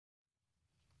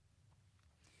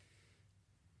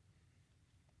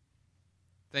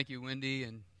Thank you, Wendy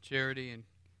and Charity and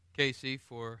Casey,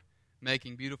 for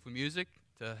making beautiful music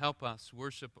to help us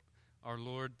worship our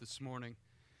Lord this morning.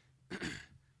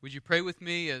 Would you pray with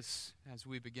me as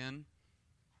we begin?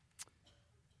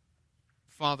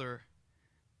 Father,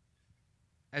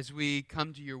 as we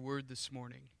come to your word this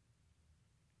morning,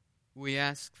 we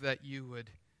ask that you would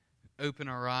open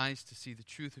our eyes to see the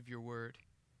truth of your word,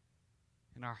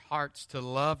 and our hearts to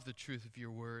love the truth of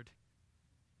your word,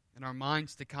 and our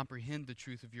minds to comprehend the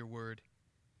truth of your word.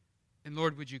 And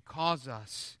Lord, would you cause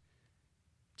us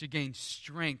to gain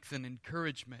strength and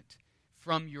encouragement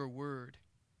from your word?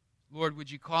 Lord, would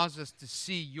you cause us to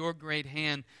see your great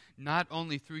hand not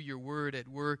only through your word at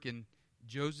work in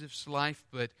Joseph's life,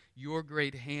 but your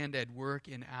great hand at work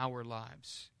in our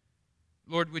lives.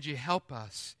 Lord, would you help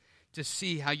us to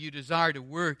see how you desire to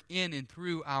work in and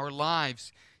through our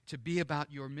lives to be about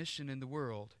your mission in the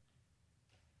world.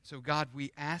 So God,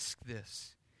 we ask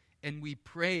this, and we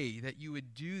pray that you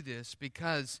would do this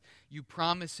because you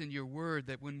promise in your word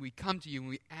that when we come to you and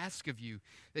we ask of you,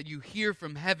 that you hear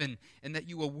from heaven and that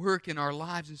you will work in our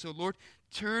lives. And so, Lord,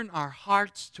 turn our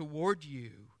hearts toward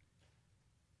you.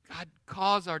 God,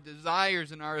 cause our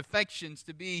desires and our affections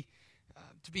to be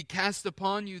cast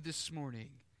upon you this morning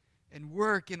and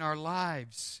work in our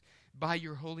lives by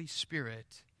your Holy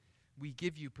Spirit. We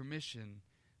give you permission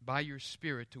by your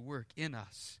Spirit to work in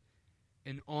us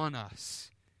and on us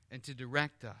and to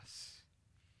direct us.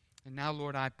 And now,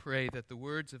 Lord, I pray that the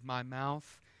words of my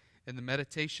mouth and the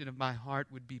meditation of my heart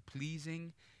would be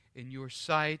pleasing in your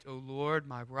sight, O Lord,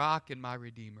 my rock and my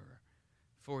redeemer.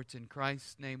 For it's in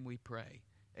Christ's name we pray.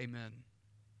 Amen.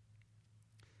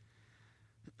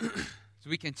 So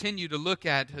we continue to look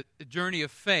at a journey of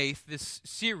faith, this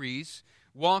series,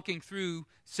 walking through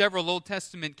several Old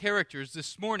Testament characters.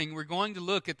 This morning, we're going to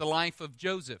look at the life of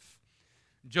Joseph.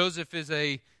 Joseph is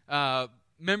a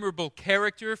memorable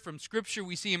character from Scripture.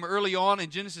 We see him early on in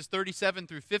Genesis 37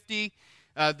 through 50.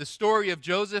 The story of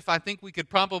Joseph, I think we could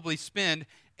probably spend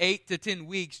 8 to 10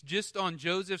 weeks just on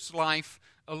Joseph's life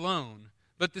alone.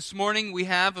 But this morning, we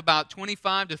have about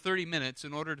 25 to 30 minutes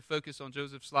in order to focus on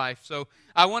Joseph's life. So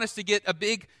I want us to get a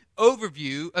big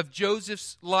overview of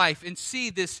Joseph's life and see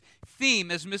this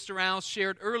theme, as Mr. Rouse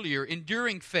shared earlier,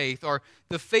 enduring faith, or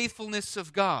the faithfulness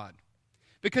of God.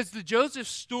 Because the Joseph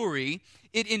story,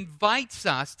 it invites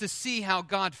us to see how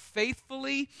God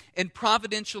faithfully and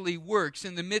providentially works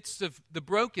in the midst of the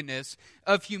brokenness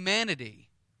of humanity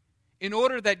in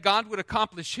order that God would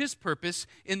accomplish his purpose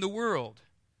in the world.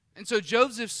 And so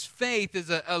Joseph's faith is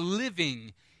a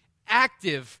living,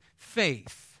 active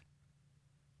faith.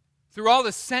 Through all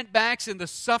the setbacks and the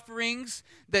sufferings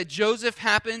that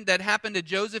happened to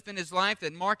Joseph in his life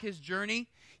that mark his journey,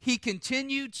 he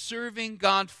continued serving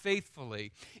God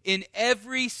faithfully in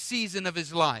every season of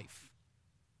his life.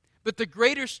 But the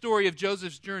greater story of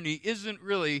Joseph's journey isn't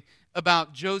really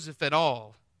about Joseph at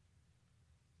all.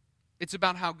 It's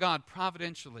about how God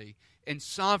providentially and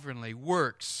sovereignly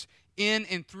works in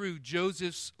and through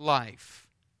Joseph's life.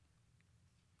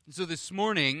 And so this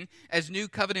morning, as New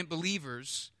Covenant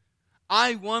believers,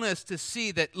 I want us to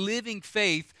see that living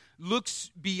faith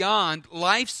looks beyond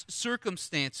life's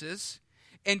circumstances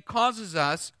and causes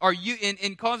us, or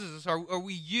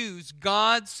we use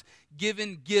God's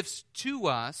given gifts to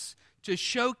us to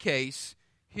showcase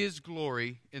his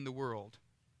glory in the world.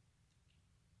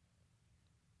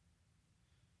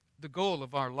 The goal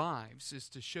of our lives is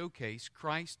to showcase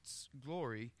Christ's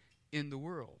glory in the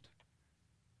world.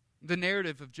 The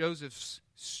narrative of Joseph's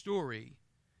story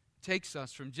takes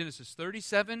us from Genesis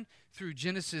 37 through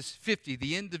Genesis 50,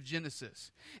 the end of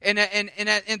Genesis. And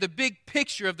the big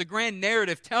picture of the grand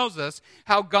narrative tells us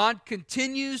how God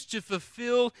continues to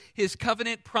fulfill his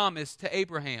covenant promise to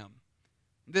Abraham.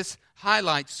 This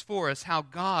highlights for us how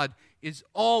God is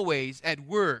always at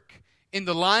work in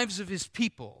the lives of his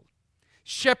people,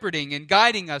 shepherding and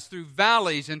guiding us through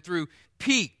valleys and through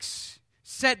peaks,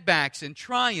 setbacks and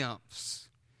triumphs.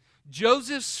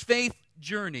 Joseph's faith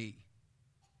journey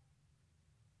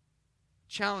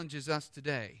challenges us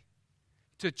today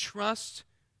to trust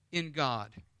in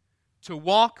God, to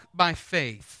walk by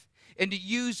faith, and to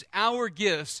use our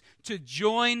gifts to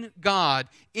join God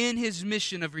in his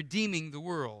mission of redeeming the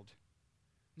world.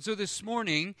 And so this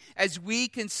morning, as we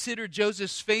consider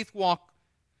Joseph's faith walk,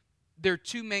 there are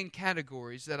two main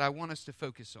categories that I want us to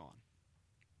focus on.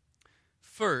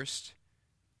 First,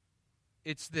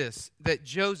 it's this, that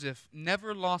Joseph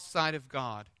never lost sight of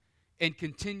God and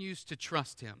continues to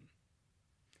trust him.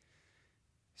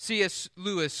 C.S.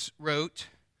 Lewis wrote,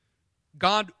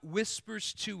 God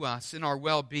whispers to us in our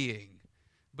well-being,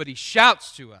 but he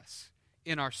shouts to us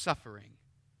in our suffering.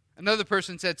 Another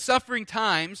person said, suffering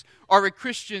times are a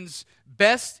Christian's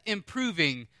best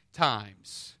improving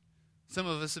times. Some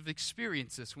of us have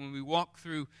experienced this when we walk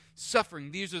through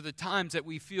suffering. These are the times that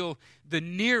we feel the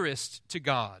nearest to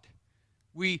God.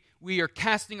 We are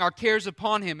casting our cares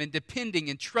upon Him and depending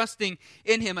and trusting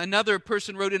in Him. Another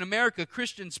person wrote, in America,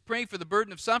 Christians pray for the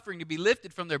burden of suffering to be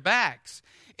lifted from their backs.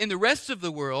 In the rest of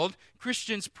the world,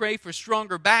 Christians pray for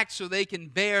stronger backs so they can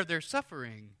bear their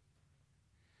suffering.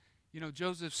 You know,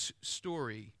 Joseph's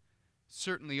story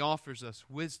certainly offers us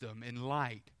wisdom in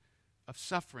light of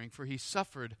suffering, for he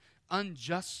suffered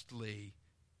unjustly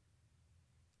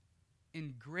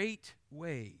in great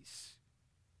ways.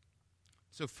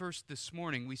 So first this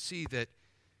morning we see that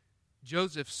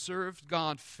Joseph served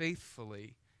God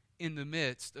faithfully in the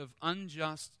midst of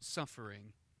unjust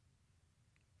suffering.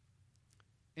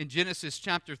 In Genesis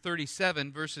chapter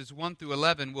 37, verses 1 through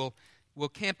 11, we'll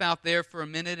camp out there for a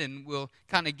minute and we'll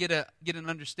kind of get an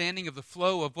understanding of the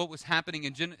flow of what was happening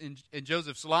in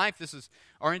Joseph's life. This is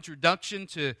our introduction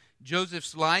to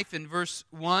Joseph's life. In verse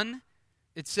 1,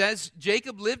 it says,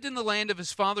 Jacob lived in the land of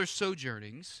his father's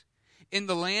sojournings, in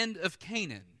the land of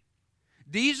Canaan.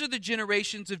 These are the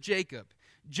generations of Jacob.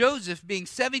 Joseph, being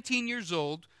 17 years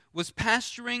old, was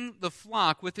pasturing the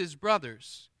flock with his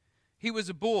brothers. He was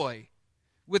a boy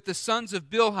with the sons of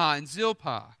Bilhah and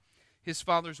Zilpah, his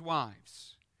father's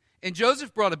wives. And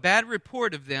Joseph brought a bad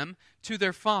report of them to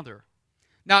their father.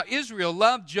 Now Israel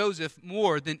loved Joseph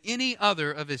more than any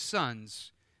other of his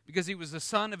sons, because he was the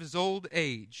son of his old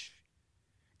age.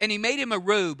 And he made him a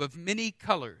robe of many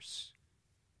colors.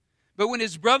 But when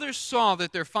his brothers saw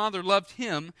that their father loved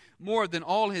him more than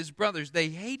all his brothers, they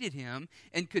hated him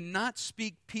and could not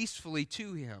speak peacefully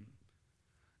to him.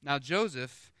 Now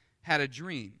Joseph had a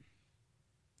dream.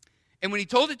 And when he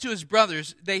told it to his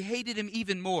brothers, they hated him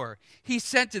even more. He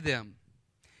said to them,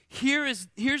 Here's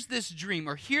this dream,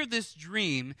 or hear this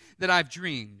dream that I've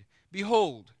dreamed.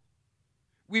 Behold,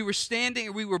 we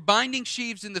were binding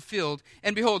sheaves in the field,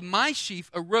 and behold, my sheaf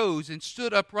arose and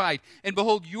stood upright, and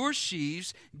behold, your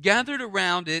sheaves gathered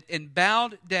around it and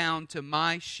bowed down to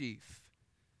my sheaf.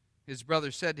 His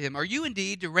brother said to him, Are you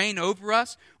indeed to reign over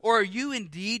us, or are you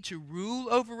indeed to rule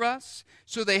over us?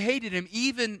 So they hated him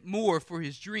even more for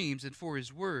his dreams and for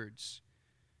his words.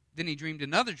 Then he dreamed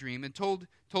another dream and told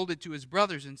it to his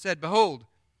brothers and said, Behold,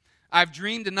 I've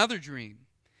dreamed another dream.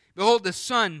 Behold, the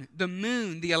sun, the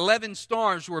moon, the 11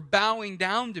 stars were bowing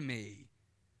down to me.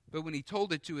 But when he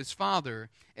told it to his father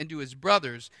and to his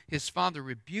brothers, his father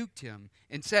rebuked him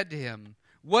and said to him,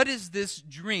 What is this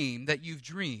dream that you've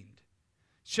dreamed?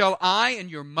 Shall I and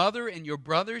your mother and your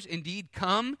brothers indeed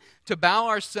come to bow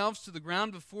ourselves to the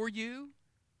ground before you?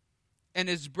 And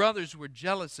his brothers were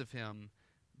jealous of him,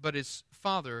 but his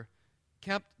father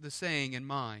kept the saying in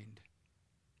mind.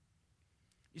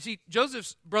 You see,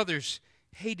 Joseph's brothers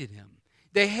hated him.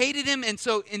 They hated him, and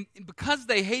because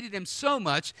they hated him so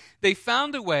much, they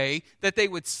found a way that they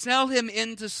would sell him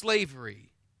into slavery.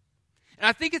 And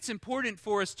I think it's important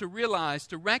for us to realize,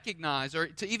 to recognize, or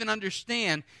to even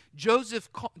understand Joseph's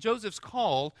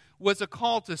call was a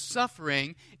call to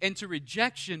suffering and to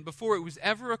rejection before it was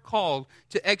ever a call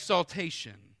to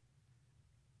exaltation.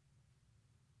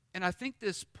 And I think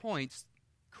this points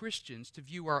Christians to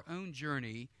view our own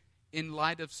journey in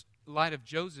light of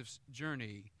Joseph's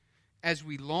journey as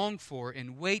we long for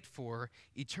and wait for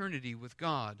eternity with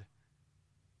God.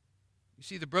 You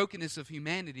see, the brokenness of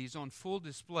humanity is on full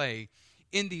display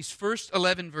in these first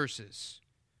 11 verses.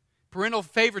 Parental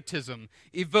favoritism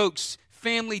evokes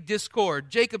family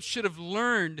discord. Jacob should have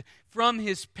learned from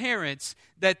his parents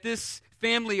that this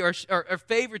family or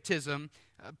favoritism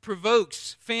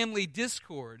provokes family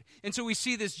discord. And so we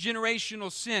see this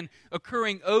generational sin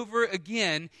occurring over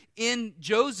again in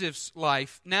Joseph's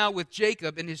life, now with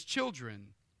Jacob and his children.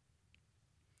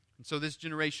 And so this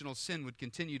generational sin would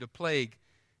continue to plague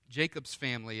Jacob's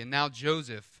family and now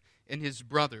Joseph and his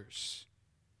brothers.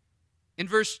 In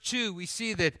verse 2, we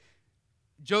see that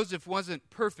Joseph wasn't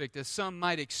perfect, as some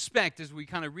might expect. As we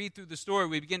kind of read through the story,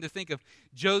 we begin to think of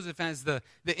Joseph as the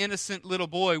innocent little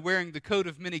boy wearing the coat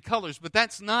of many colors. But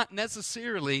that's not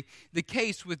necessarily the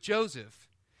case with Joseph.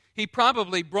 He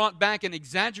probably brought back an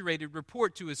exaggerated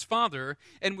report to his father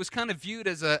and was kind of viewed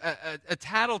as a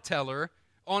tattleteller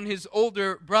on his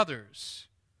older brothers.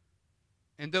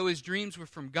 And though his dreams were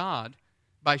from God,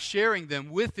 by sharing them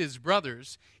with his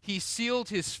brothers, he sealed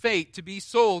his fate to be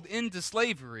sold into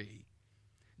slavery.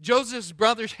 Joseph's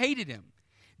brothers hated him.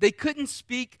 They couldn't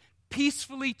speak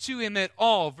peacefully to him at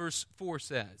all, verse 4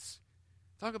 says.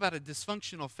 Talk about a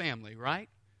dysfunctional family, right?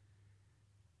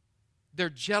 Their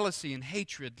jealousy and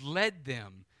hatred led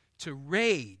them to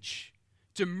rage,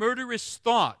 to murderous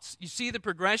thoughts. You see the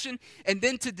progression? And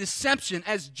then to deception.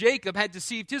 As Jacob had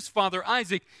deceived his father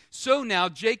Isaac, so now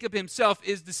Jacob himself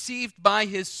is deceived by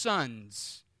his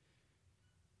sons.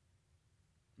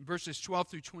 Verses 12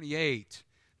 through 28,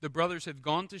 the brothers have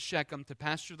gone to Shechem to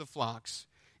pasture the flocks,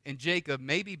 and Jacob,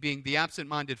 maybe being the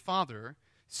absent-minded father,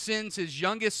 sends his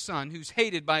youngest son, who's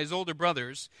hated by his older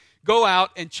brothers, go out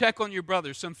and check on your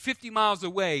brothers, some 50 miles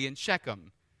away in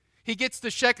Shechem. He gets to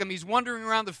Shechem, he's wandering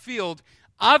around the field.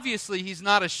 Obviously, he's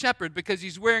not a shepherd because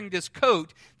he's wearing this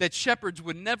coat that shepherds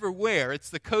would never wear.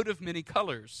 It's the coat of many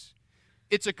colors.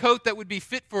 It's a coat that would be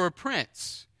fit for a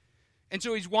prince. And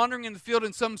so he's wandering in the field,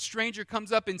 and some stranger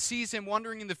comes up and sees him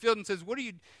wandering in the field and says, What are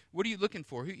you looking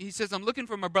for? He says, I'm looking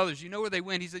for my brothers. You know where they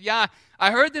went? He said, yeah,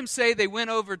 I heard them say they went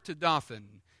over to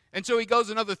Dothan. And so he goes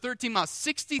another 13 miles,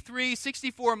 63,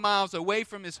 64 miles away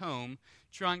from his home,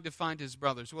 trying to find his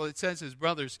brothers. Well, it says his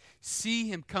brothers see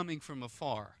him coming from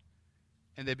afar,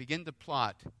 and they begin to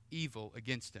plot evil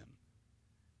against him.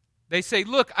 They say,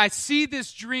 look, I see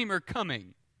this dreamer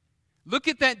coming. Look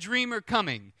at that dreamer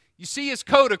coming. You see his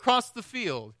coat across the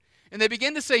field. And they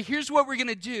begin to say, here's what we're going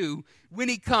to do when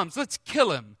he comes. Let's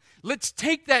kill him. Let's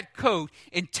take that coat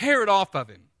and tear it off of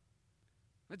him.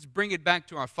 Let's bring it back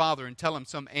to our father and tell him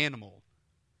some animal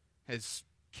has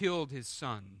killed his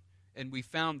son, and we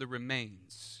found the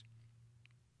remains.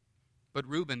 But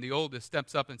Reuben, the oldest,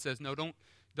 steps up and says, no,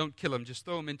 don't kill him. Just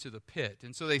throw him into the pit.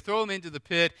 And so they throw him into the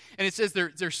pit, and it says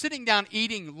they're sitting down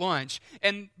eating lunch,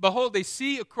 and behold, they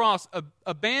see across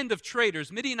a band of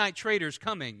traders, Midianite traders,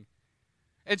 coming.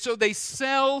 And so they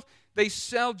sell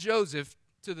Joseph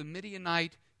to the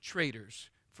Midianite traders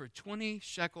for 20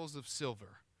 shekels of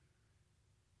silver.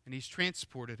 And he's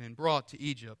transported and brought to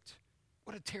Egypt.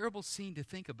 What a terrible scene to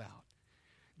think about.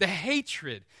 The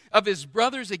hatred of his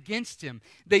brothers against him.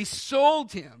 They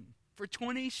sold him for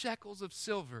 20 shekels of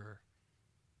silver.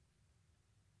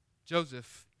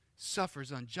 Joseph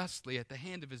suffers unjustly at the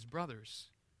hand of his brothers.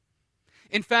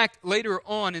 In fact, later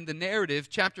on in the narrative,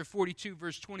 chapter 42,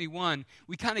 verse 21,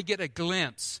 we kind of get a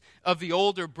glimpse of the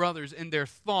older brothers and their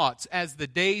thoughts as the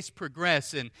days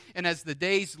progress and as the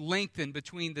days lengthen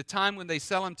between the time when they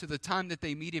sell him to the time that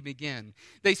they meet him again.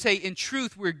 They say, in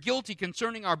truth, we're guilty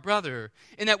concerning our brother,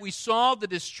 in that we saw the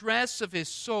distress of his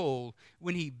soul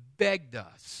when he begged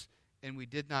us, and we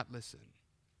did not listen.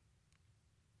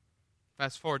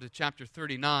 Fast forward to chapter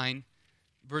 39,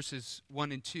 verses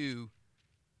 1 and 2.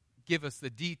 Give us the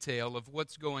detail of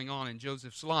what's going on in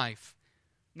Joseph's life.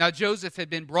 Now Joseph had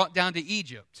been brought down to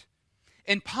Egypt,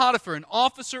 and Potiphar, an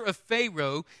officer of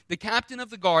Pharaoh, the captain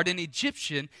of the guard, an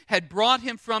Egyptian, had brought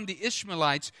him from the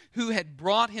Ishmaelites who had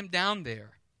brought him down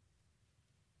there.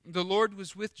 The Lord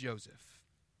was with Joseph,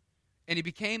 and he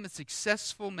became a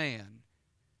successful man,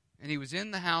 and he was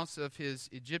in the house of his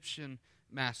Egyptian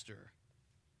master.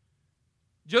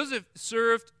 Joseph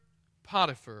served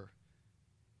Potiphar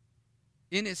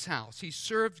in his house. He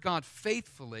served God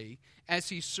faithfully as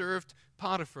he served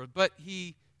Potiphar, but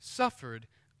he suffered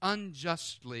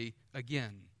unjustly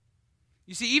again.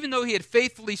 You see, even though he had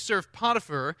faithfully served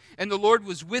Potiphar and the Lord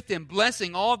was with him,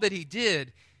 blessing all that he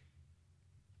did,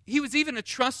 he was even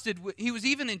entrusted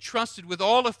with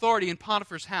all authority in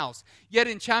Potiphar's house. Yet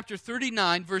in chapter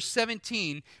 39, verse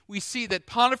 17, we see that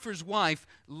Potiphar's wife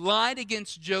lied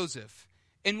against Joseph.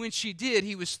 And when she did,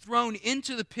 he was thrown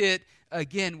into the pit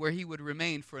again, where he would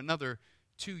remain for another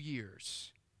 2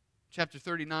 years. Chapter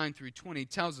 39 through 20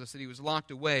 tells us that he was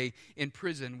locked away in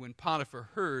prison when Potiphar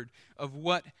heard of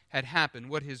what had happened,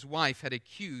 what his wife had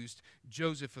accused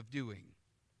Joseph of doing.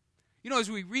 You know, as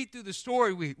we read through the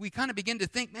story, we kind of begin to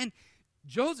think, man,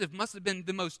 Joseph must have been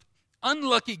the most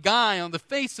unlucky guy on the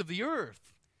face of the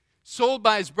earth. Sold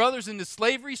by his brothers into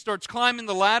slavery, starts climbing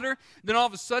the ladder, then all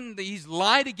of a sudden he's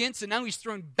lied against, and now he's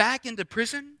thrown back into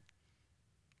prison.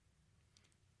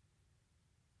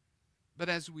 But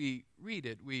as we read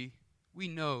it, we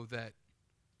know that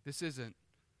this isn't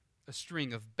a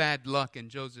string of bad luck in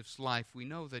Joseph's life. We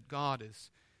know that God is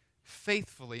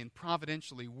faithfully and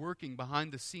providentially working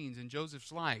behind the scenes in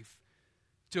Joseph's life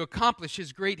to accomplish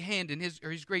his great hand and his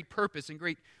great purpose and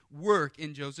great work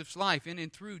in Joseph's life in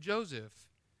and through Joseph.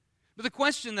 But the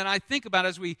question that I think about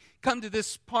as we come to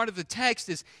this part of the text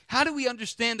is, how do we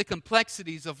understand the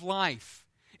complexities of life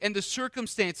and the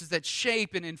circumstances that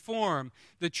shape and inform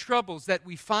the troubles that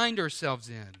we find ourselves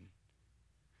in?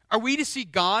 Are we to see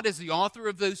God as the author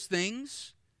of those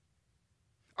things?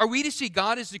 Are we to see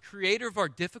God as the creator of our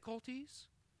difficulties?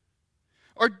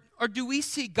 Or do we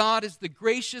see God as the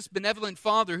gracious, benevolent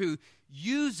Father who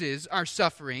uses our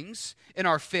sufferings and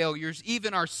our failures,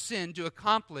 even our sin, to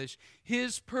accomplish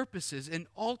His purposes and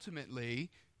ultimately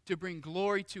to bring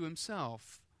glory to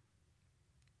Himself?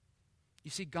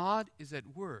 You see, God is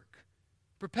at work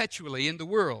perpetually in the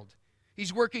world.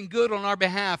 He's working good on our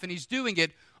behalf, and He's doing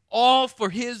it all for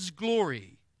His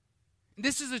glory.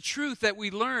 This is a truth that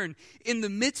we learn in the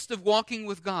midst of walking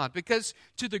with God, because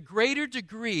to the greater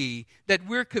degree that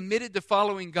we're committed to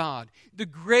following God, the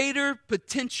greater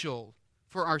potential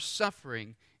for our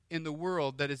suffering in the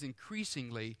world that is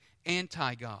increasingly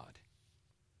anti-God.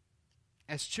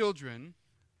 As children,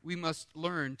 we must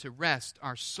learn to rest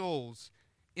our souls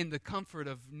in the comfort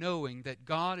of knowing that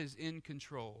God is in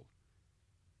control.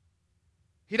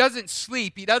 He doesn't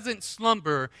sleep. He doesn't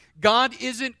slumber. God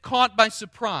isn't caught by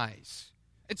surprise.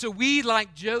 And so we,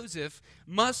 like Joseph,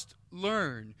 must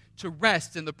learn to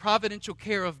rest in the providential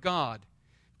care of God,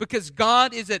 because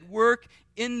God is at work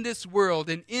in this world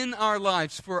and in our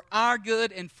lives for our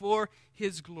good and for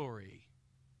His glory.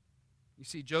 You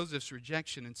see, Joseph's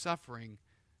rejection and suffering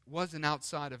wasn't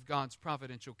outside of God's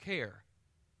providential care.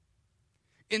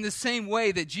 In the same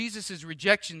way that Jesus'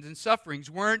 rejections and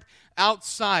sufferings weren't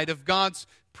outside of God's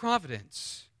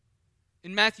providence.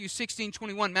 In Matthew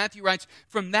 16:21, Matthew writes,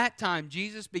 "From that time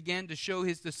Jesus began to show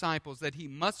His disciples that He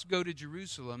must go to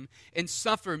Jerusalem and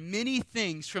suffer many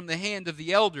things from the hand of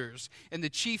the elders and the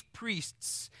chief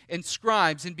priests and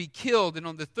scribes, and be killed, and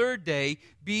on the third day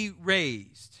be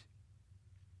raised."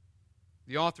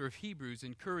 The author of Hebrews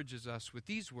encourages us with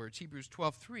these words, Hebrews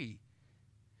 12:3.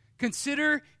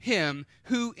 "Consider Him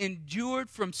who endured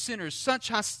from sinners such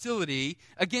hostility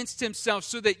against Himself,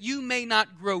 so that you may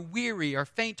not grow weary or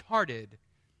faint-hearted."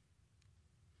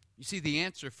 You see, the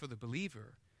answer for the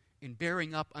believer in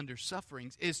bearing up under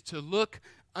sufferings is to look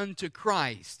unto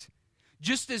Christ.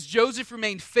 Just as Joseph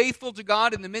remained faithful to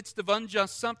God in the midst of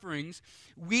unjust sufferings,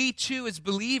 we too as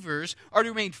believers are to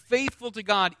remain faithful to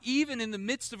God even in the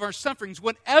midst of our sufferings,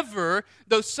 whatever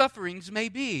those sufferings may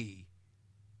be.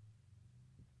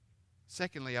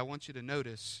 Secondly, I want you to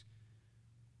notice,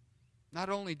 not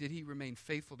only did he remain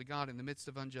faithful to God in the midst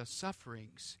of unjust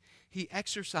sufferings, he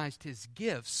exercised his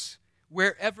gifts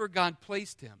wherever God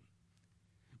placed him.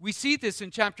 We see this in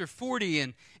chapter 40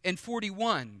 and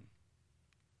 41.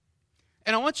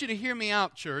 And I want you to hear me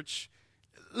out, church.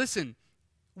 Listen,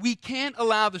 we can't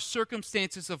allow the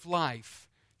circumstances of life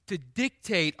to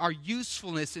dictate our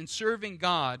usefulness in serving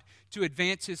God to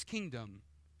advance His kingdom.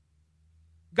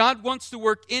 God wants to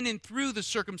work in and through the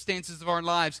circumstances of our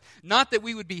lives, not that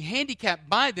we would be handicapped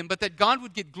by them, but that God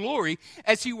would get glory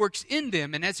as He works in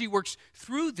them and as He works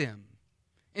through them.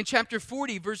 In chapter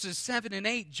 40, verses 7 and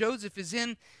 8, Joseph is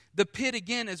in the pit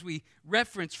again, as we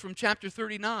referenced from chapter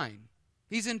 39.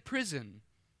 He's in prison.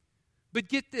 But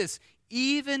get this,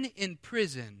 even in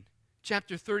prison,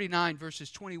 chapter 39,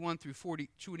 verses 21 through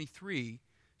 23,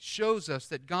 shows us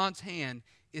that God's hand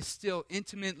is still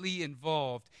intimately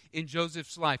involved in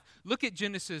Joseph's life. Look at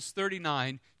Genesis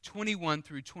 39, 21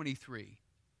 through 23.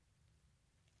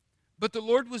 "But the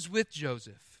Lord was with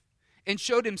Joseph, and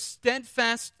showed him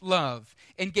steadfast love,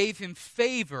 and gave him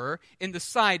favor in the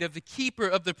sight of the keeper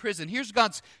of the prison." Here's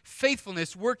God's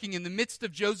faithfulness working in the midst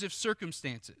of Joseph's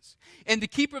circumstances. "And the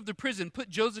keeper of the prison put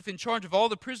Joseph in charge of all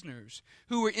the prisoners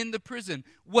who were in the prison.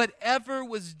 Whatever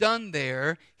was done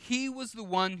there, he was the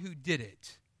one who did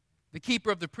it." The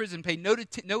keeper of the prison paid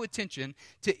no attention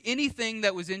to anything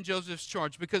that was in Joseph's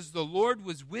charge, because the Lord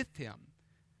was with him.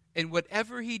 And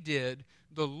whatever he did,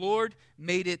 the Lord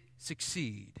made it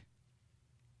succeed.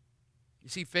 You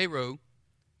see, Pharaoh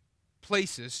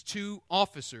places two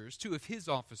of his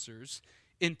officers,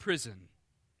 in prison.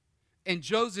 And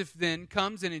Joseph then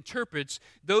comes and interprets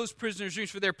those prisoners'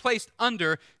 dreams, for they're placed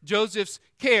under Joseph's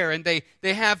care, and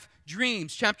they have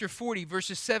dreams. Chapter 40,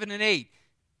 verses 7 and 8.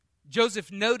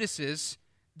 Joseph notices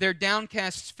their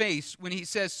downcast face when he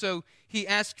says, so he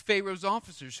asked Pharaoh's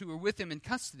officers who were with him in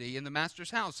custody in the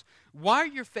master's house, "Why are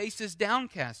your faces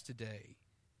downcast today?"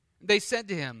 They said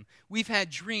to him, "We've had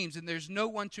dreams, and there's no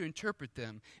one to interpret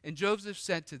them." And Joseph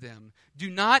said to them, "Do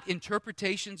not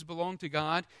interpretations belong to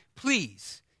God?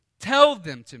 Please, tell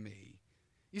them to me."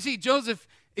 You see, Joseph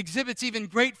exhibits even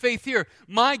great faith here.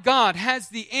 My God has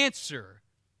the answer.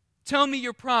 Tell me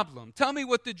your problem. Tell me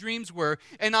what the dreams were,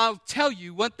 and I'll tell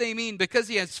you what they mean, because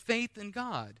he has faith in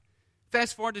God.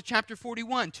 Fast forward to chapter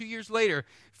 41. 2 years later,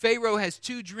 Pharaoh has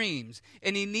two dreams,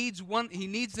 and he needs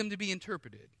them to be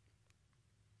interpreted.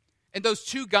 And those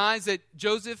two guys that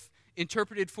Joseph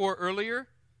interpreted for earlier,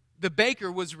 the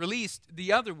baker was released,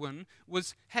 the other one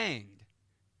was hanged.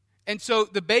 And so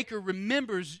the baker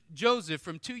remembers Joseph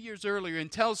from 2 years earlier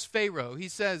and tells Pharaoh, he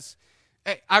says,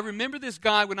 "Hey, I remember this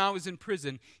guy when I was in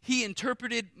prison. He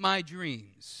interpreted my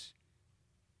dreams."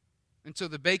 And so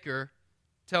the baker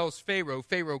tells Pharaoh.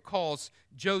 Pharaoh calls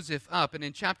Joseph up. And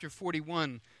in chapter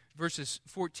 41, verses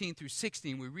 14 through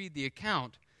 16, we read the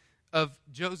account of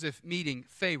Joseph meeting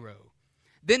Pharaoh.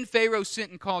 Then Pharaoh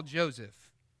sent and called Joseph,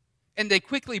 and they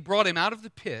quickly brought him out of the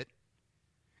pit.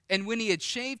 And when he had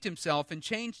shaved himself and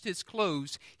changed his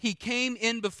clothes, he came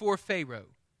in before Pharaoh.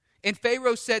 And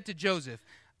Pharaoh said to Joseph,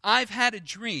 I've had a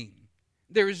dream.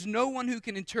 There is no one who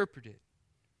can interpret it.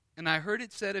 And I heard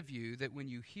it said of you that when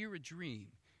you hear a dream,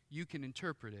 you can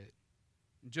interpret it.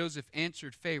 And Joseph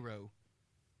answered Pharaoh,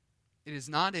 it is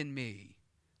not in me.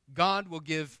 God will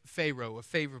give Pharaoh a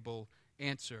favorable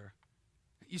answer.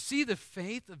 You see the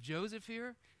faith of Joseph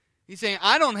here? He's saying,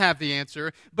 I don't have the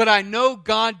answer, but I know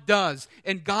God does,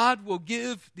 and God will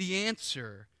give the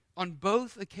answer. On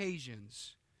both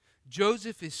occasions,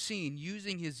 Joseph is seen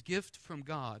using his gift from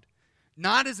God,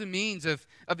 not as a means of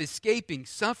escaping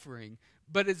suffering,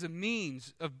 but as a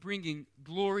means of bringing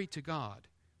glory to God.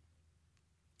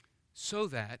 So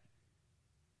that,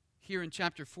 here in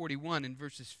chapter 41, in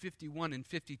verses 51 and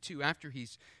 52, after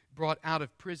he's brought out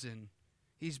of prison,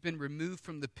 he's been removed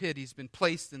from the pit, he's been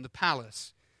placed in the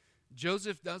palace.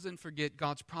 Joseph doesn't forget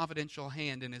God's providential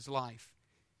hand in his life.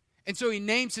 And so he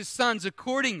names his sons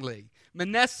accordingly,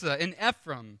 Manasseh and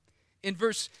Ephraim. In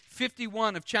verse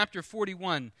 51 of chapter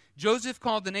 41, Joseph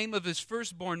called the name of his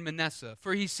firstborn Manasseh,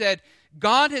 for he said,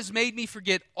 God has made me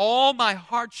forget all my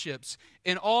hardships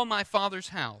in all my father's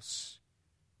house.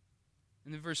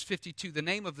 And in verse 52, the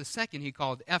name of the second he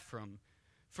called Ephraim,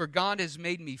 for God has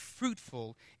made me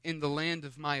fruitful in the land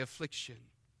of my affliction.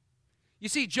 You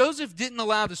see, Joseph didn't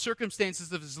allow the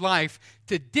circumstances of his life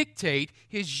to dictate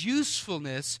his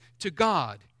usefulness to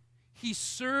God. He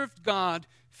served God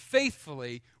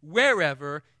faithfully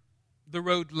wherever the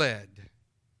road led.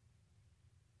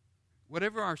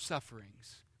 Whatever our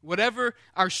sufferings, whatever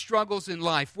our struggles in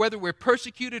life, whether we're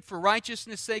persecuted for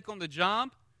righteousness' sake on the job,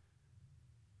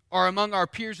 or among our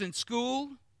peers in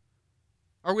school,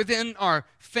 or within our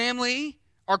family,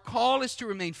 our call is to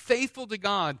remain faithful to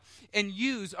God and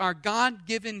use our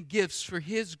God-given gifts for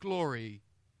His glory.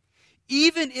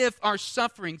 Even if our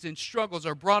sufferings and struggles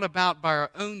are brought about by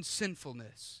our own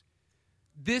sinfulness,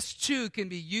 this too can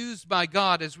be used by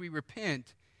God as we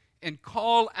repent and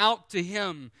call out to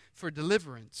Him for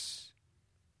deliverance.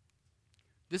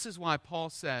 This is why Paul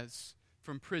says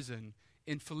from prison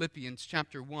in Philippians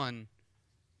chapter 1,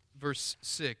 verse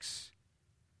 6,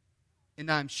 and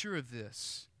I'm sure of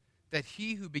this, that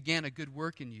He who began a good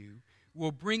work in you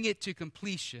will bring it to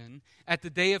completion at the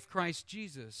day of Christ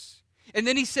Jesus. And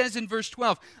then he says in verse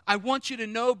 12, I want you to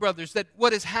know, brothers, that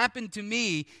what has happened to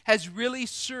me has really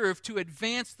served to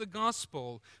advance the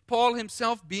gospel, Paul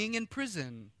himself being in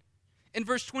prison. In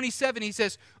verse 27, he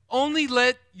says, only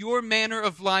let your manner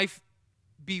of life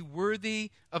be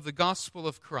worthy of the gospel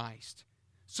of Christ,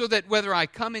 so that whether I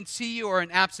come and see you or am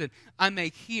absent, I may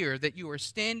hear that you are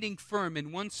standing firm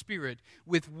in one spirit,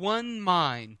 with one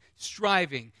mind,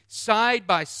 striving side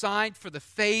by side for the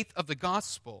faith of the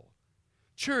gospel.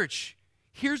 Church,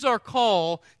 here's our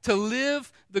call to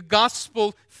live the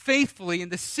gospel faithfully in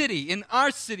the city, in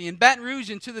our city, in Baton Rouge,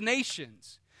 and to the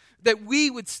nations. That we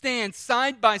would stand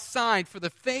side by side for the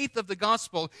faith of the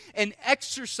gospel and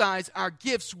exercise our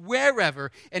gifts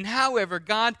wherever and however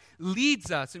God leads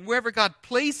us and wherever God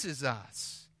places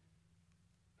us.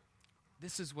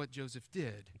 This is what Joseph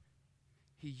did.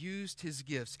 He used his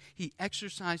gifts. He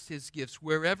exercised his gifts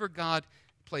wherever God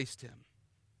placed him.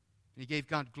 And he gave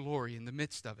God glory in the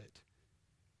midst of it.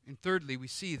 And thirdly, we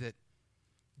see that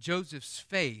Joseph's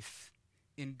faith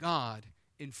in God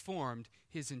informed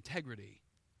his integrity.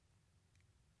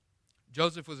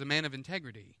 Joseph was a man of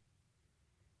integrity.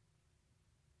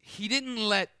 He didn't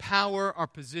let power or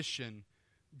position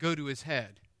go to his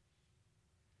head.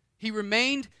 He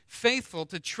remained faithful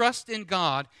to trust in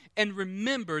God and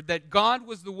remembered that God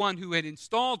was the one who had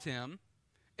installed him,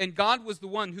 and God was the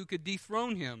one who could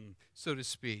dethrone him, so to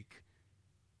speak.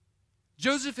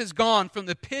 Joseph has gone from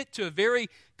the pit to a very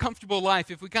comfortable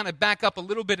life. If we kind of back up a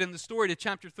little bit in the story to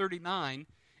chapter 39,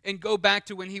 and go back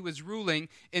to when he was ruling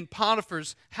in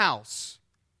Potiphar's house.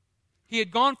 He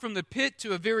had gone from the pit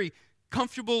to a very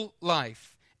comfortable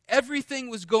life. Everything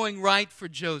was going right for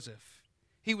Joseph.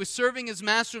 He was serving his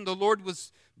master, and the Lord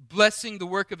was blessing the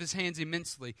work of his hands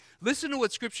immensely. Listen to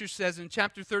what Scripture says in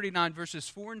chapter 39, verses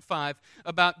 4 and 5,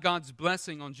 about God's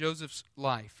blessing on Joseph's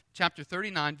life. Chapter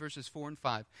 39, verses 4 and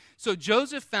 5. So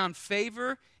Joseph found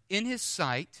favor in his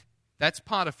sight, that's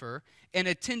Potiphar, and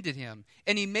attended him.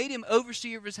 And he made him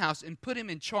overseer of his house and put him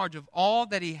in charge of all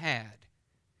that he had.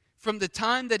 From the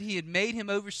time that he had made him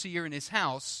overseer in his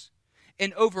house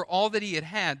and over all that he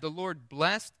had, the Lord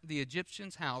blessed the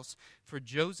Egyptian's house for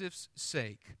Joseph's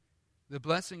sake. The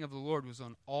blessing of the Lord was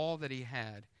on all that he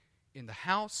had in the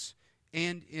house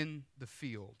and in the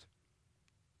field.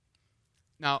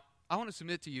 Now, I want to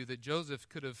submit to you that Joseph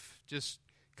could have just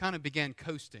kind of began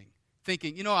coasting,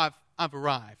 thinking, I've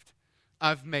arrived.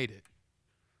 I've made it.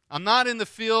 I'm not in the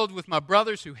field with my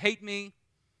brothers who hate me.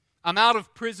 I'm out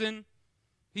of prison.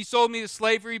 He sold me to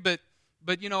slavery, but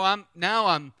I'm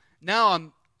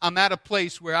at a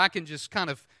place where I can just kind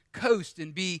of coast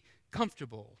and be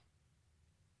comfortable.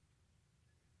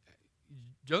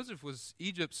 Joseph was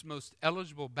Egypt's most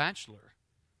eligible bachelor.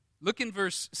 Look in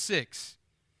verse 6.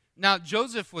 Now,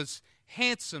 Joseph was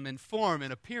handsome in form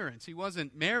and appearance. He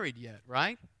wasn't married yet,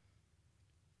 right?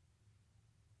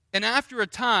 And after a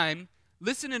time,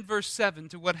 listen in verse 7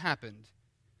 to what happened.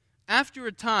 After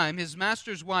a time, his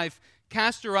master's wife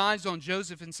cast her eyes on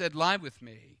Joseph and said, "Lie with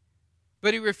me."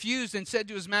 But he refused and said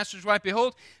to his master's wife,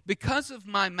 "Behold, because of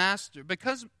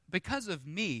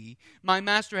me, my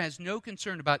master has no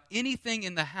concern about anything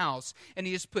in the house, and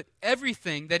he has put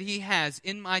everything that he has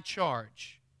in my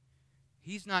charge.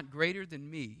 He's not greater than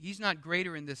me. He's not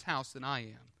greater in this house than I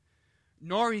am.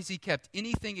 Nor has he kept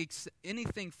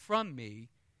anything from me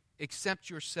except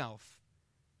yourself,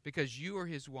 because you are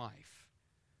his wife.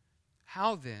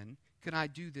 How then can I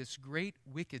do this great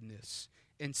wickedness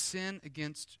and sin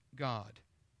against God?"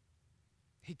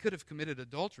 He could have committed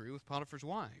adultery with Potiphar's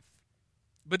wife,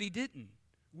 but he didn't.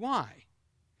 Why?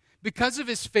 Because of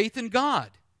his faith in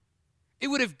God. It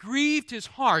would have grieved his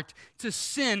heart to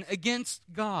sin against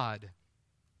God.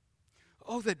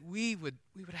 Oh, that we would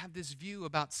have this view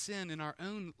about sin in our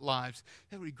own lives,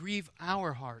 that would grieve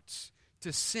our hearts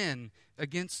to sin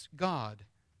against God.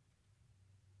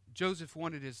 Joseph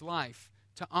wanted his life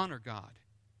to honor God.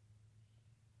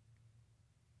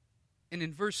 And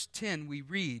in verse 10 we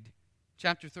read,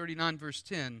 chapter 39, verse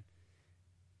 10,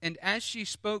 "And as she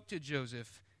spoke to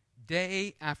Joseph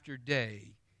day after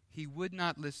day, he would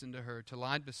not listen to her to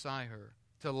lie beside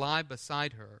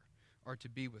her, or to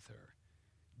be with her."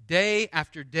 Day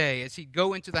after day, as he'd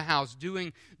go into the house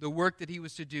doing the work that he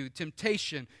was to do,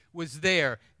 temptation was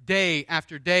there day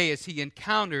after day as he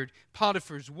encountered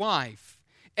Potiphar's wife.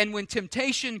 And when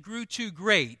temptation grew too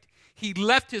great, he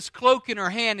left his cloak in her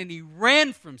hand and he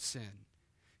ran from sin.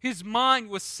 His mind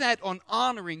was set on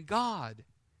honoring God.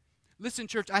 Listen,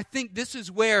 church, I think this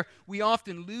is where we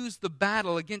often lose the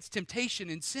battle against temptation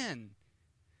and sin.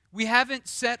 We haven't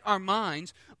set our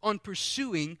minds on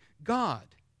pursuing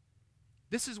God.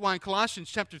 This is why in Colossians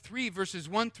chapter 3, verses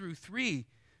 1 through 3,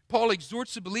 Paul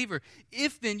exhorts the believer,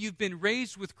 "If then you've been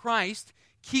raised with Christ,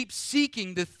 keep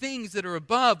seeking the things that are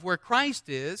above, where Christ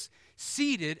is,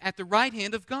 seated at the right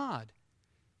hand of God."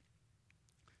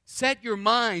 Set your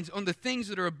minds on the things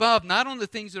that are above, not on the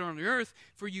things that are on the earth,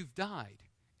 for you've died,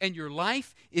 and your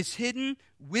life is hidden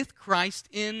with Christ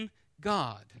in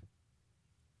God.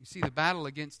 You see, the battle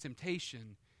against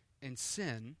temptation and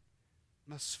sin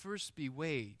must first be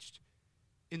waged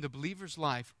in the believer's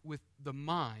life with the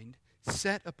mind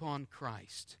set upon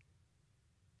Christ.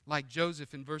 Like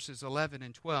Joseph in verses 11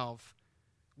 and 12,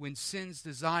 when sin's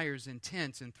desires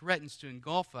intense and threatens to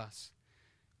engulf us,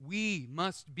 we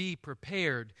must be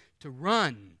prepared to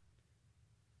run.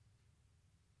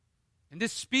 And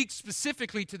this speaks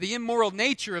specifically to the immoral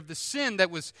nature of the sin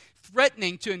that was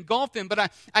threatening to engulf him.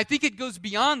 But I think it goes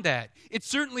beyond that. It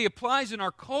certainly applies in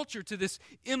our culture to this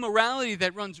immorality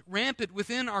that runs rampant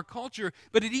within our culture.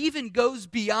 But it even goes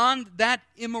beyond that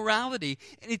immorality.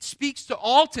 And it speaks to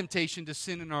all temptation to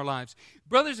sin in our lives.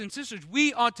 Brothers and sisters,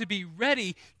 we ought to be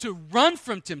ready to run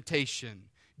from temptation.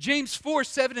 James 4,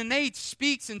 7 and 8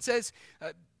 speaks and says,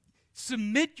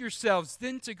 "Submit yourselves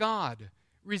then to God.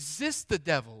 Resist the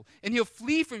devil, and he'll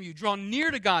flee from you. Draw near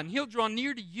to God, and he'll draw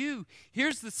near to you."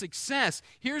 Here's the success.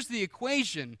 Here's the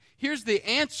equation. Here's the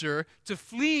answer to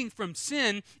fleeing from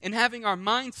sin and having our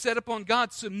minds set upon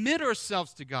God. Submit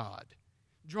ourselves to God.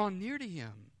 Draw near to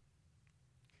him.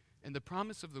 And the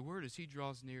promise of the word is he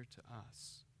draws near to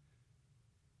us.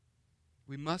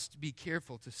 We must be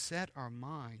careful to set our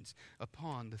minds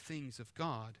upon the things of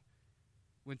God.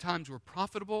 When times were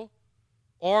profitable,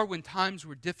 or when times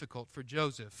were difficult for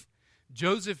Joseph,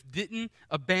 Joseph didn't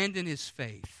abandon his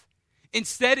faith.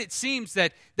 Instead, it seems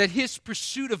that his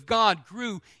pursuit of God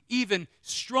grew even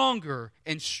stronger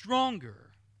and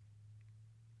stronger.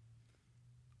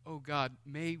 Oh God,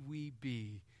 may we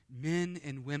be men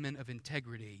and women of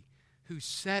integrity who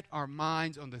set our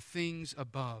minds on the things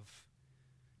above,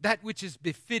 that which is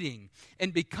befitting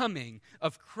and becoming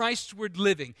of Christward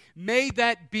living. May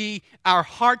that be our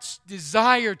heart's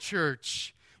desire,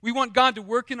 church. We want God to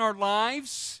work in our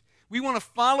lives. We want to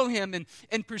follow him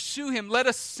and pursue him. Let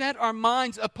us set our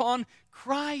minds upon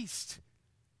Christ.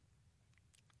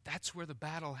 That's where the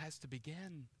battle has to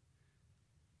begin.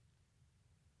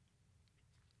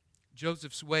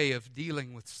 Joseph's way of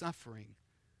dealing with suffering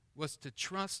was to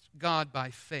trust God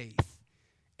by faith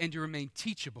and to remain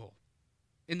teachable.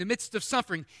 In the midst of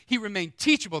suffering, he remained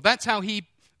teachable. That's how he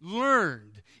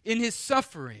learned in his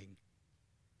suffering.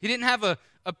 He didn't have a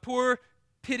poor,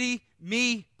 pity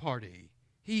me party.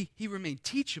 He remained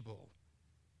teachable.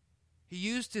 He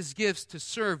used his gifts to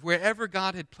serve wherever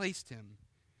God had placed him.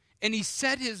 And he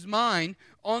set his mind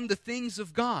on the things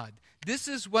of God. This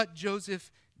is what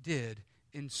Joseph did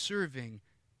in serving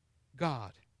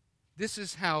God. This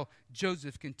is how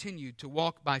Joseph continued to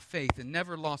walk by faith and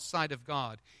never lost sight of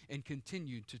God and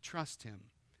continued to trust him.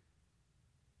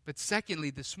 But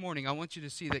secondly, this morning, I want you to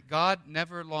see that God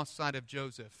never lost sight of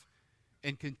Joseph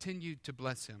and continued to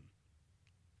bless him.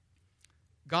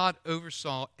 God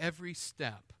oversaw every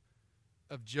step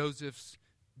of Joseph's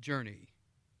journey.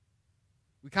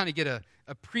 We kind of get a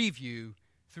preview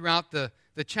throughout the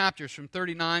chapters from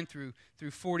 39 through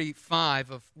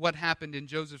 45 of what happened in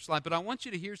Joseph's life. But I want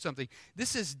you to hear something.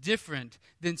 This is different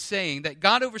than saying that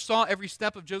God oversaw every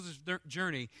step of Joseph's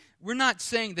journey. We're not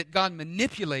saying that God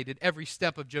manipulated every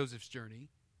step of Joseph's journey.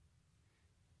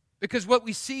 Because what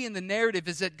we see in the narrative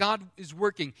is that God is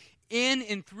working in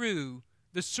and through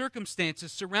the circumstances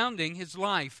surrounding his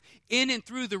life, in and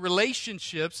through the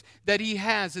relationships that he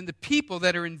has and the people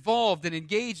that are involved and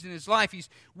engaged in his life. He's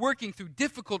working through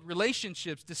difficult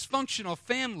relationships, dysfunctional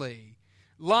family,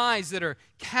 lies that are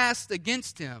cast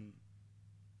against him.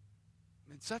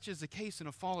 And such is the case in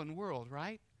a fallen world,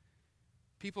 right?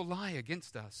 People lie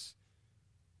against us.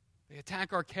 They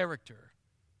attack our character.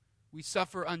 We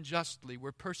suffer unjustly.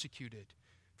 We're persecuted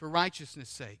for righteousness'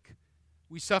 sake.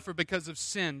 We suffer because of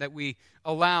sin that we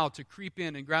allow to creep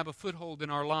in and grab a foothold in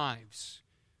our lives.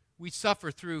 We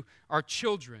suffer through our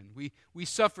children. We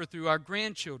suffer through our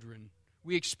grandchildren.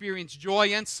 We experience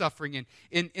joy and suffering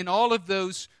in all of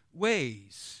those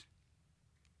ways.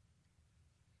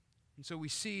 And so we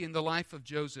see in the life of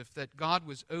Joseph that God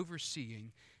was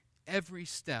overseeing every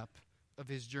step of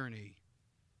his journey.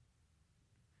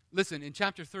 Listen, in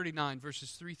chapter 39,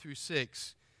 verses 3 through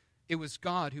 6, it was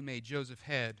God who made Joseph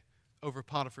head over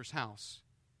Potiphar's house.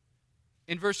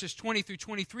 In verses 20 through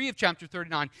 23 of chapter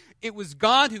 39, it was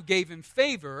God who gave him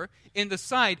favor in the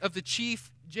sight of the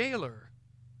chief jailer.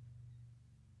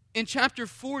 In chapter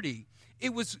 40,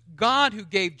 it was God who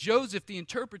gave Joseph the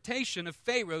interpretation of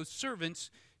Pharaoh's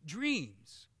servants'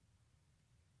 dreams.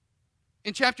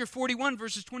 In chapter 41,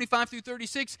 verses 25 through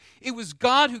 36, it was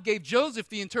God who gave Joseph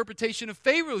the interpretation of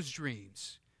Pharaoh's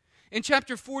dreams. In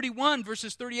chapter 41,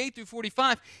 verses 38 through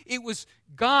 45, it was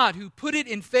God who put it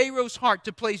in Pharaoh's heart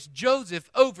to place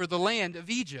Joseph over the land of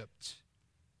Egypt.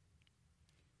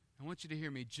 I want you to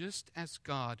hear me. Just as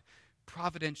God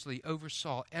providentially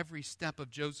oversaw every step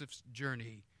of Joseph's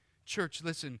journey, church,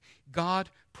 listen, God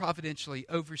providentially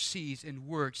oversees and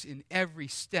works in every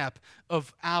step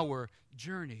of our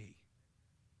journey.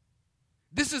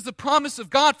 This is the promise of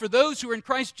God for those who are in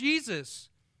Christ Jesus.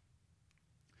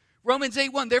 Romans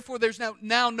 8:1, therefore there's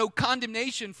now no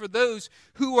condemnation for those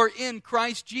who are in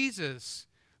Christ Jesus.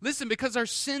 Listen, because our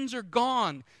sins are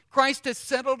gone. Christ has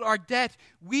settled our debt.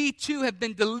 We too have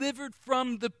been delivered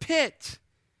from the pit.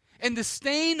 And the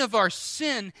stain of our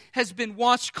sin has been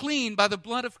washed clean by the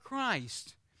blood of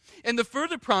Christ. And the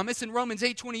further promise in Romans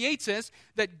 8:28 says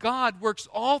that God works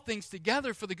all things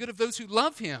together for the good of those who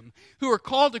love him, who are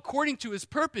called according to his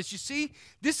purpose. You see,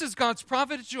 this is God's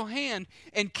providential hand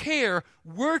and care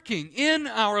working in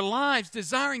our lives,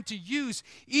 desiring to use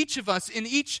each of us in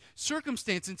each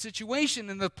circumstance and situation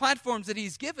and the platforms that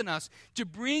he's given us to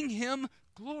bring him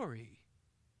glory.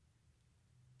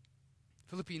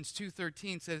 Philippians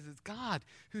 2:13 says it's God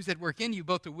who's at work in you,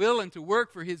 both to will and to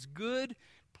work for his good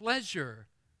pleasure.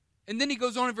 And then he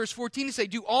goes on in verse 14 to say,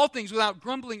 do all things without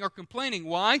grumbling or complaining.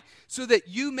 Why? So that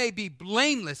you may be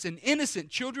blameless and innocent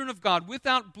children of God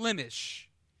without blemish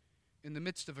in the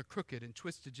midst of a crooked and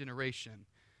twisted generation.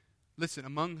 Listen,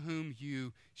 among whom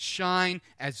you shine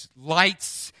as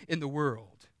lights in the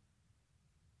world.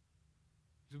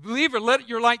 As a believer, let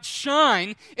your light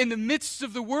shine in the midst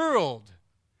of the world.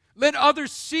 Let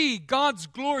others see God's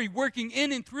glory working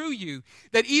in and through you,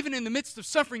 that even in the midst of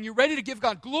suffering, you're ready to give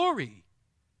God glory.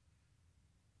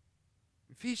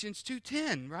 Ephesians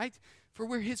 2:10, right? For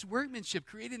we're his workmanship,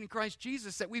 created in Christ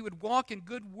Jesus, that we would walk in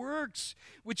good works,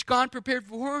 which God prepared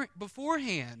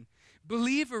beforehand.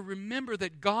 Believer, remember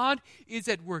that God is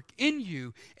at work in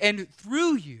you and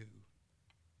through you.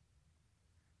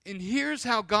 And here's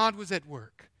how God was at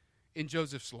work in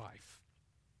Joseph's life.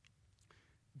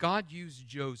 God used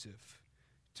Joseph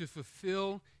to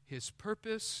fulfill his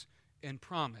purpose and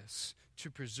promise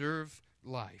to preserve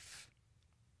life.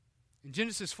 In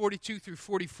Genesis 42 through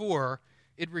 44,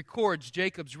 it records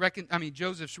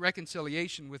Joseph's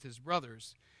reconciliation with his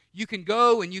brothers. You can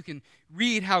go and you can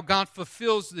read how God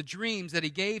fulfills the dreams that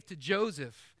he gave to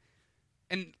Joseph,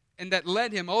 and that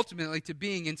led him ultimately to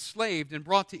being enslaved and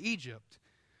brought to Egypt.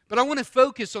 But I want to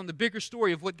focus on the bigger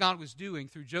story of what God was doing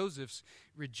through Joseph's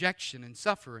rejection and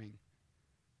suffering.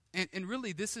 And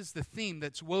really, this is the theme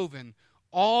that's woven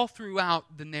all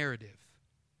throughout the narrative.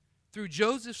 Through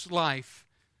Joseph's life,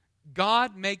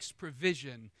 God makes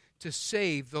provision to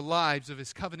save the lives of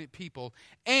his covenant people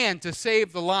and to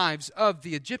save the lives of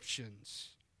the Egyptians.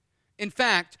 In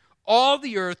fact, all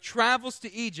the earth travels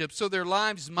to Egypt so their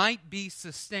lives might be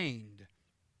sustained.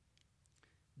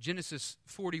 Genesis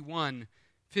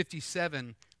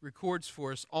 41:57 records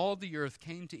for us, all the earth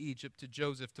came to Egypt to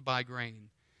Joseph to buy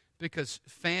grain, because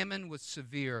famine was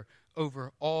severe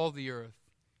over all the earth.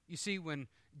 You see, when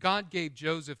God gave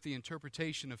Joseph the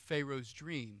interpretation of Pharaoh's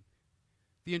dream,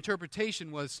 the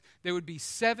interpretation was there would be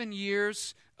 7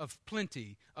 years of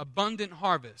plenty, abundant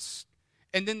harvest,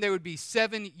 and then there would be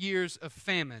 7 years of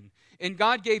famine. And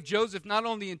God gave Joseph not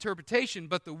only the interpretation,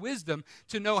 but the wisdom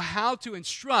to know how to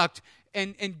instruct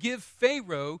and give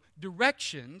Pharaoh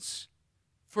directions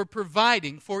for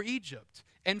providing for Egypt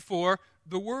and for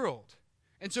the world.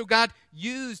 And so God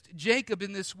used Jacob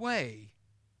in this way.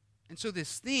 And so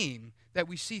this theme that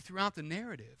we see throughout the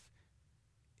narrative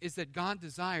is that God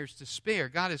desires to spare.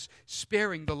 God is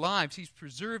sparing the lives. He's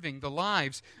preserving the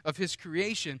lives of his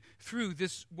creation through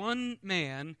this one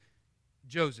man,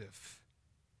 Joseph.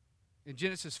 In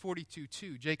Genesis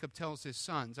 42:2, Jacob tells his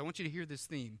sons, I want you to hear this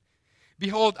theme.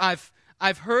 Behold,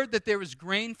 I've heard that there is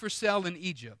grain for sale in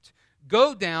Egypt.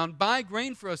 Go down, buy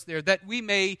grain for us there, that we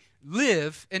may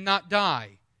live and not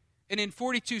die. And in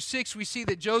 42:6, we see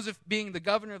that Joseph, being the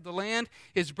governor of the land,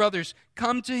 his brothers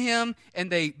come to him, and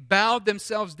they bowed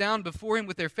themselves down before him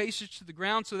with their faces to the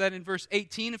ground, so that in verse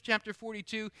 18 of chapter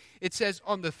 42, it says,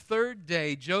 on the third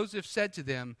day, Joseph said to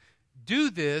them, do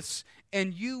this,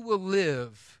 and you will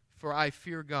live, for I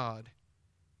fear God.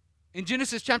 In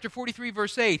Genesis chapter 43,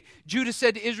 verse 8, Judah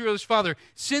said to Israel his father,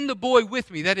 send the boy with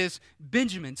me, that is,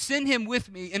 Benjamin. Send him with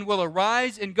me, and we'll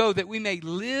arise and go, that we may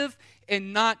live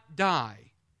and not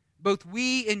die, both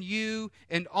we and you,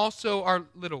 and also our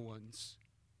little ones.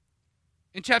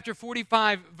 In chapter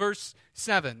 45, verse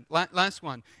 7, last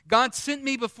one, God sent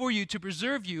me before you to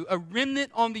preserve you, a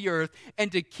remnant on the earth,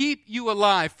 and to keep you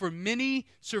alive for many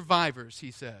survivors,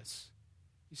 he says.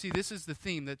 You see, this is the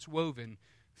theme that's woven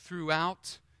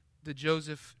throughout the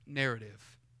Joseph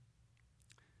narrative.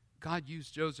 God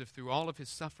used Joseph through all of his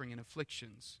suffering and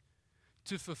afflictions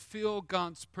to fulfill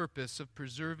God's purpose of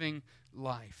preserving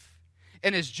life.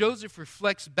 And as Joseph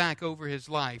reflects back over his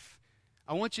life,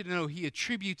 I want you to know he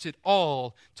attributes it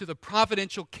all to the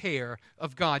providential care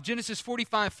of God. Genesis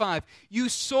 45:5, you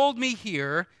sold me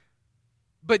here,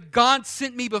 but God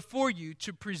sent me before you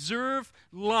to preserve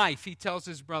life, he tells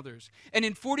his brothers. And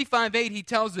in 45:8, he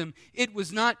tells them, it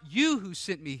was not you who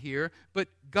sent me here, but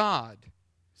God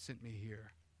sent me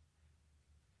here.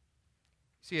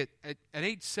 See, at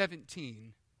age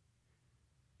 17,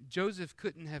 Joseph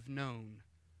couldn't have known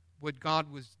what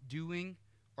God was doing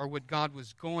or what God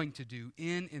was going to do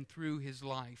in and through his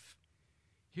life.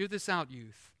 Hear this out,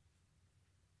 youth.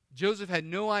 Joseph had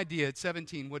no idea at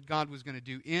 17 what God was going to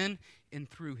do in and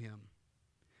through him.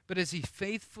 But as he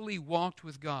faithfully walked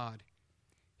with God,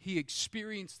 he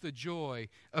experienced the joy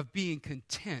of being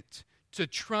content to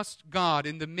trust God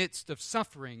in the midst of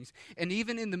sufferings and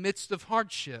even in the midst of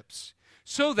hardships.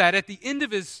 So that at the end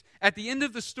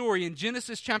of the story in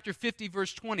Genesis chapter 50,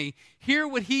 verse 20, hear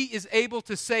what he is able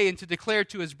to say and to declare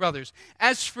to his brothers.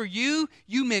 As for you,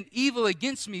 you meant evil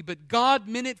against me, but God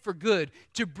meant it for good,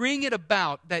 to bring it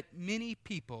about that many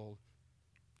people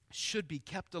should be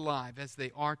kept alive as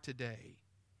they are today.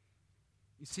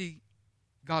 You see,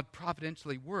 God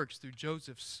providentially works through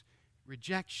Joseph's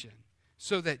rejection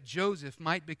so that Joseph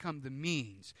might become the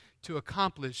means to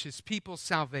accomplish his people's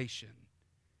salvation.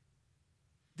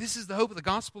 This is the hope of the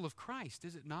gospel of Christ,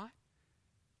 is it not?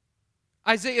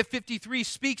 Isaiah 53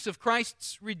 speaks of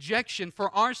Christ's rejection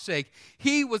for our sake.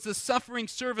 He was a suffering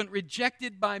servant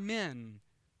rejected by men.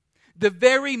 The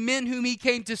very men whom he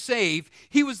came to save.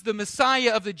 He was the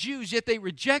Messiah of the Jews, yet they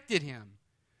rejected him.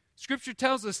 Scripture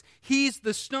tells us he's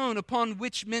the stone upon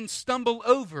which men stumble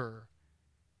over.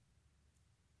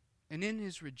 And in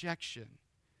his rejection,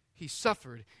 he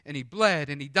suffered and he bled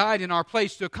and he died in our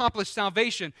place to accomplish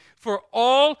salvation for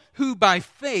all who by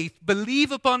faith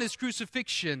believe upon his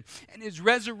crucifixion and his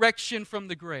resurrection from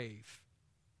the grave.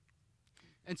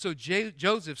 And so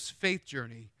Joseph's faith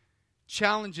journey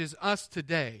challenges us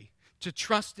today to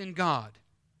trust in God,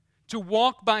 to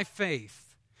walk by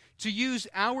faith, to use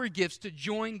our gifts to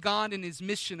join God in His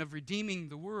mission of redeeming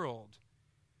the world.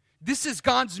 This is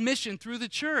God's mission through the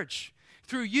church,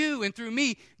 through you and through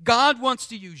me. God wants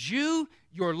to use you,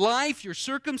 your life, your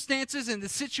circumstances, and the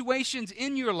situations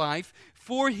in your life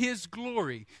for His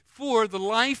glory, for the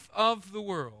life of the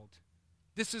world.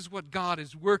 This is what God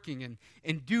is working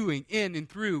and doing in and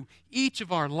through each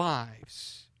of our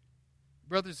lives.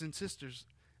 Brothers and sisters,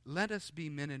 let us be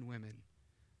men and women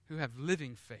who have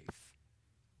living faith.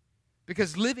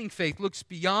 Because living faith looks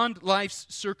beyond life's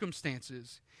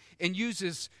circumstances and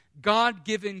uses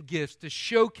God-given gifts to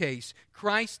showcase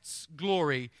Christ's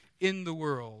glory in the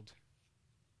world.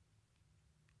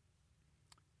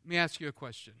 Let me ask you a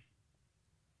question.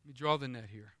 Let me draw the net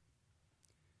here.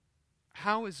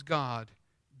 How is God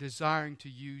desiring to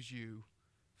use you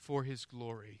for His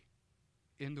glory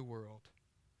in the world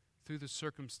through the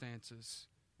circumstances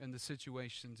and the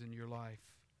situations in your life?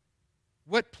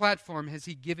 What platform has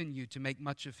He given you to make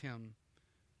much of Him?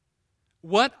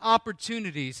 What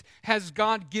opportunities has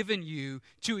God given you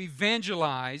to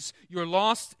evangelize your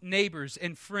lost neighbors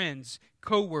and friends,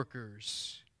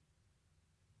 co-workers?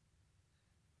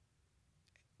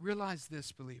 Realize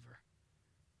this, believer,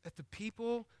 that the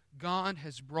people God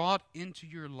has brought into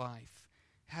your life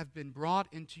have been brought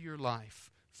into your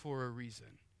life for a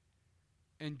reason.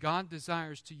 And God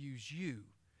desires to use you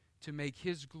to make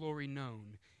His glory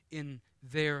known in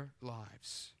their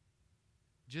lives.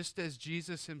 Just as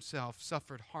Jesus Himself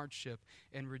suffered hardship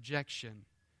and rejection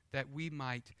that we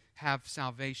might have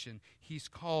salvation, He's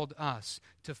called us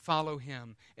to follow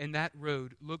Him. And that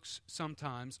road looks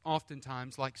sometimes,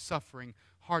 oftentimes, like suffering,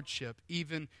 hardship,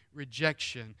 even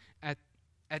rejection at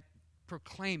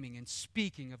proclaiming and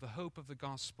speaking of the hope of the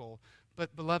gospel.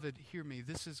 But beloved, hear me,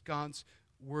 this is God's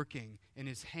working in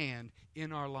His hand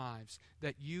in our lives,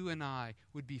 that you and I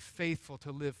would be faithful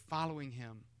to live following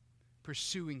Him,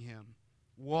 pursuing Him,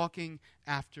 walking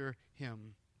after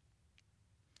Him.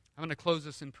 I'm going to close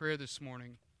this in prayer this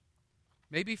morning.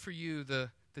 Maybe for you, the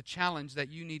challenge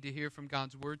that you need to hear from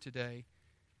God's Word today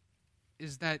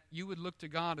is that you would look to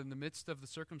God in the midst of the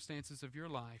circumstances of your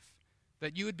life,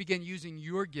 that you would begin using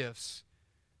your gifts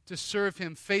to serve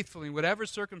Him faithfully in whatever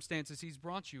circumstances He's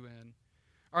brought you in.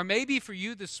 Or maybe for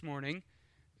you this morning,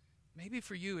 maybe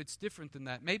for you it's different than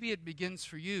that. Maybe it begins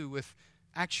for you with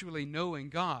actually knowing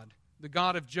God, the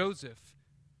God of Joseph,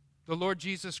 the Lord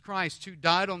Jesus Christ, who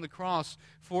died on the cross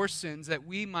for sins, that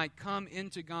we might come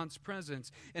into God's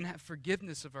presence and have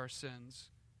forgiveness of our sins.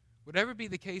 Whatever be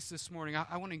the case this morning,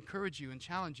 I want to encourage you and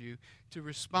challenge you to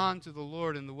respond to the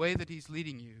Lord in the way that He's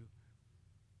leading you.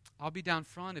 I'll be down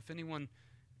front if anyone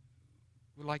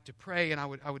would like to pray, and I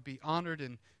would be honored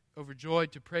and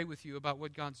overjoyed to pray with you about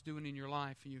what God's doing in your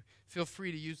life. And you feel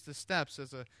free to use the steps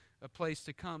as a place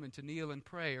to come and to kneel and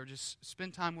pray, or just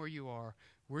spend time where you are,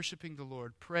 worshiping the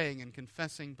Lord, praying and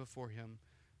confessing before Him.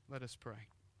 Let us pray.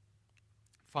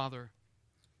 Father,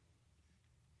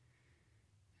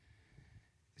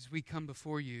 as we come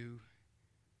before you,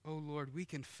 oh Lord, we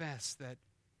confess that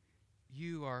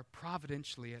you are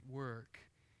providentially at work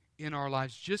in our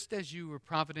lives, just as you were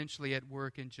providentially at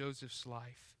work in Joseph's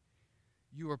life.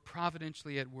 You are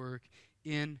providentially at work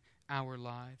in our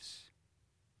lives.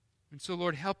 And so,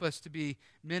 Lord, help us to be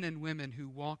men and women who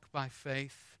walk by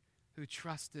faith, who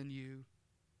trust in you,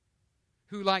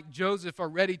 who, like Joseph, are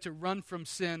ready to run from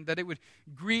sin, that it would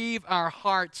grieve our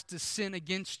hearts to sin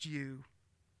against you.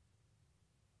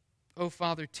 Oh,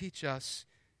 Father, teach us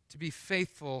to be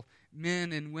faithful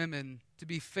men and women, to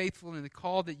be faithful in the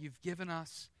call that you've given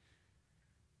us,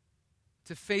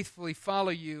 to faithfully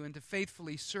follow you and to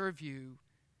faithfully serve you,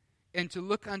 and to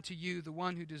look unto you, the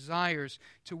one who desires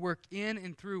to work in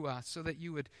and through us, so that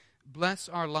you would bless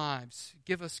our lives,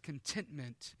 give us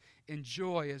contentment and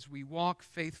joy as we walk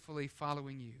faithfully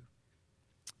following you.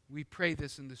 We pray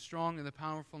this in the strong and the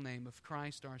powerful name of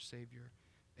Christ our Savior.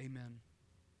 Amen.